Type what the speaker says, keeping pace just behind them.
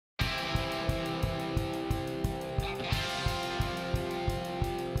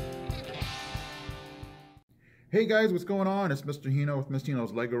Hey guys, what's going on? It's Mr. Hino with Mr.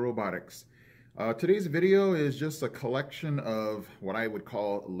 Hino's Lego Robotics. Today's video is just a collection of what I would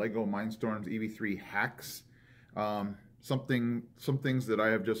call Lego Mindstorms EV3 hacks. Some things that I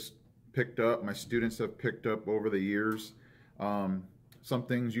have just picked up, my students have picked up over the years. Some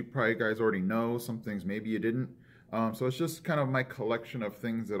things you probably guys already know, some things maybe you didn't. So it's just kind of my collection of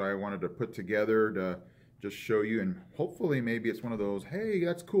things that I wanted to put together to just show you, and hopefully maybe it's one of those, hey,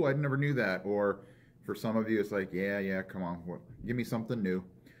 that's cool, I never knew that, or for some of you, it's like, yeah, come on, give me something new.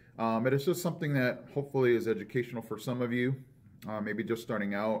 But it's just something that hopefully is educational for some of you, maybe just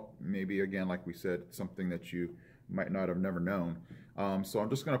starting out, maybe again, like we said, something that you might not have never known. So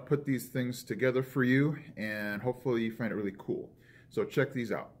I'm just gonna put these things together for you, and hopefully you find it really cool. So check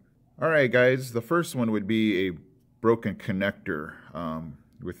these out. All right, guys, the first one would be a broken connector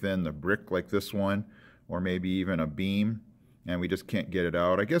within the brick like this one, or maybe even a beam, and we just can't get it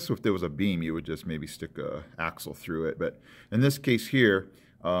out. I guess if there was a beam, you would just maybe stick a axle through it. But in this case here,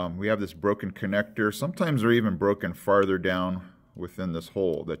 we have this broken connector. Sometimes they're even broken farther down within this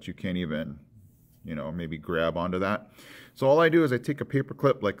hole that you can't even, maybe grab onto that. So all I do is I take a paper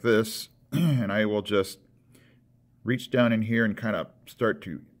clip like this, and I will just reach down in here and kind of start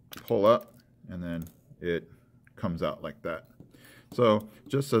to pull up, and then it comes out like that. So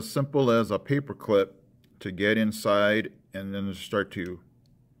just as simple as a paper clip to get inside, and then start to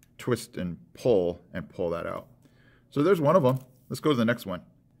twist and pull that out. So there's one of them. Let's go to the next one.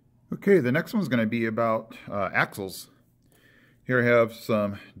 Okay, the next one's going to be about axles. Here I have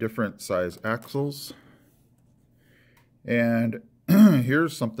some different size axles, and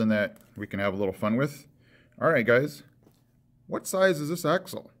here's something that we can have a little fun with. All right, guys, what size is this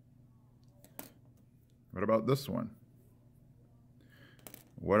axle? What about this one?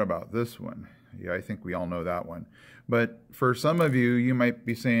 What about this one? Yeah, I think we all know that one. But for some of you, you might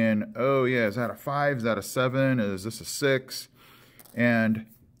be saying, oh yeah, is that a 5? Is that a 7? Is this a 6? And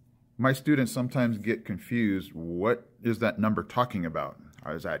my students sometimes get confused. What is that number talking about?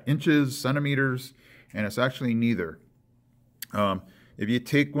 Is that inches, centimeters? And it's actually neither. If you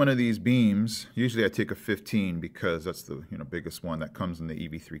take one of these beams, usually I take a 15 because that's the biggest one that comes in the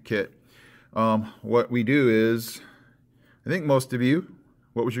EV3 kit. What we do is, I think most of you,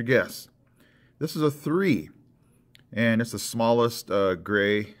 what was your guess? This is a 3, and it's the smallest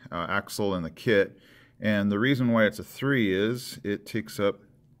gray axle in the kit. And the reason why it's a 3 is it takes up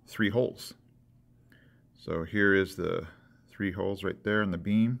 3 holes. So here is the 3 holes right there in the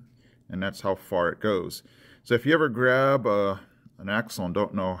beam, and that's how far it goes. So if you ever grab an axle and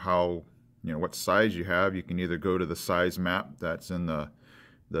don't know how, what size you have, you can either go to the size map that's in the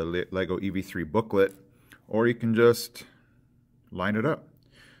Lego EV3 booklet, or you can just line it up.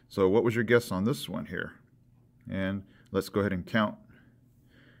 So what was your guess on this one here? And let's go ahead and count.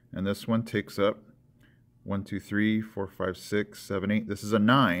 And this one takes up 1, 2, 3, 4, 5, 6, 7, 8. This is a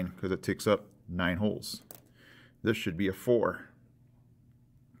 9 because it takes up 9 holes. This should be a 4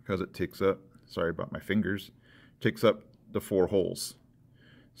 because it takes up, sorry about my fingers, takes up the 4 holes.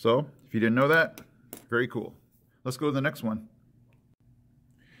 So if you didn't know that, very cool. Let's go to the next one.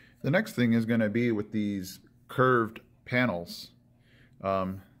 The next thing is going to be with these curved panels.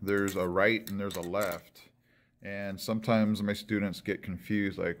 There's a right and there's a left, and sometimes my students get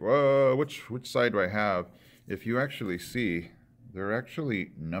confused, like, whoa, which side do I have? If you actually see, they're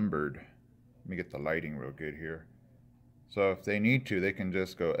actually numbered. Let me get the lighting real good here. So if they need to, they can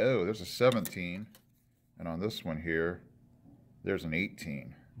just go, oh, there's a 17, and on this one here, there's an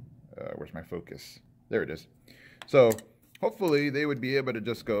 18. Where's my focus? There it is. So hopefully they would be able to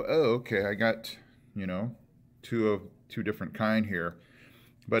just go, oh, okay, I got, two different kind here.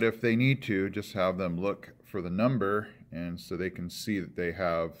 But if they need to, just have them look for the number, and so they can see that they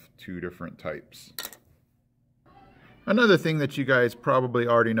have 2 different types. Another thing that you guys probably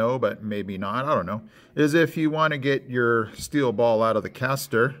already know, but maybe not, I don't know, is if you want to get your steel ball out of the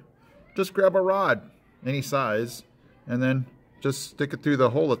caster, just grab a rod, any size, and then just stick it through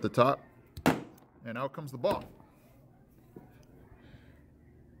the hole at the top, and out comes the ball.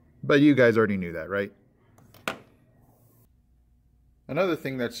 But you guys already knew that, right? Another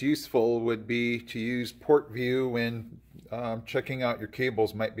thing that's useful would be to use port view when checking out your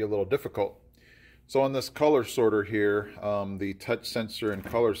cables might be a little difficult. So on this color sorter here, the touch sensor and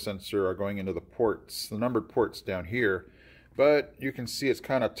color sensor are going into the ports, the numbered ports down here. But you can see it's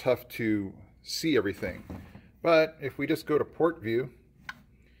kind of tough to see everything. But if we just go to port view,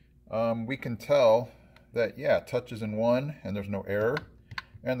 we can tell that, yeah, touch is in 1 and there's no error,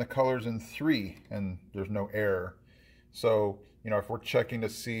 and the color's in 3 and there's no error. So if we're checking to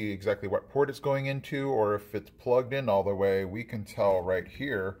see exactly what port it's going into, or if it's plugged in all the way, we can tell right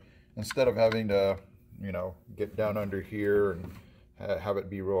here, instead of having to you know, get down under here and have it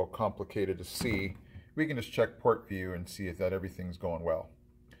be real complicated to see. We can just check port view and see if that everything's going well.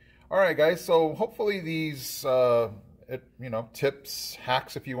 All right, guys, so hopefully these, you know, tips,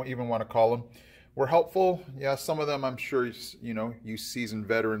 hacks, if you even want to call them, were helpful. Yeah, some of them I'm sure, you know, you seasoned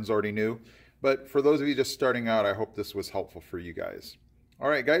veterans already knew. But for those of you just starting out, I hope this was helpful for you guys. All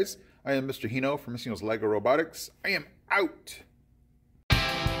right, guys, I am Mr. Hino from Mr. Hino's LEGO Robotics. I am out.